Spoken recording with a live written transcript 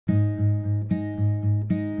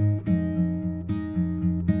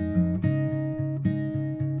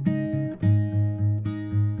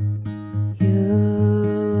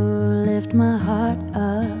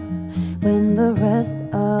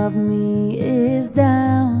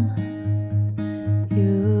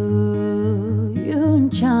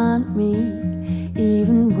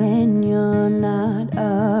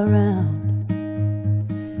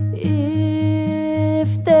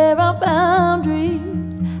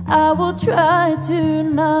I will try to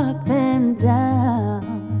knock them down.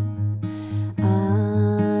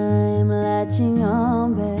 I'm latching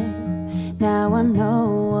on, babe. Now I know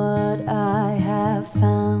what I have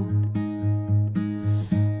found.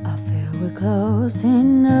 I feel we're close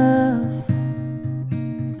enough.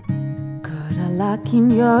 Could I lock in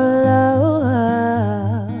your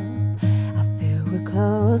love? I feel we're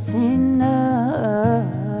close enough.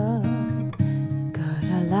 Could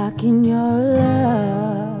I lock in your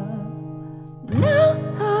love? Now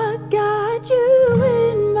I got you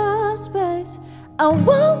in my space. I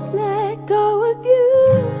won't let go of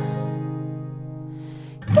you.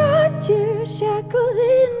 Got you shackled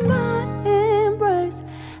in my embrace.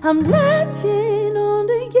 I'm latching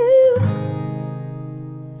onto you.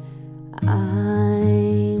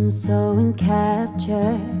 I'm so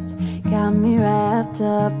encaptured, got me wrapped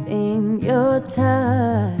up in your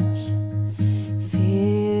touch.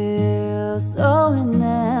 Feel so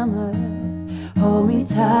enamored, hold me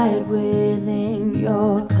tight within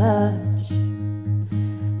your clutch.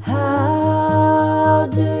 How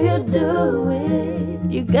do you do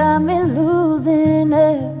it? You got me losing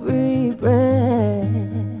every breath.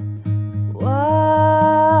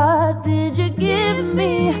 What did you give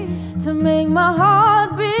me to make my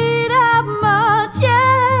heart beat out my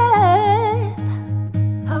chest?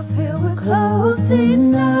 I feel we're close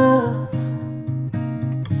enough.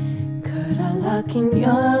 Could I lock in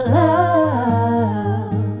your love?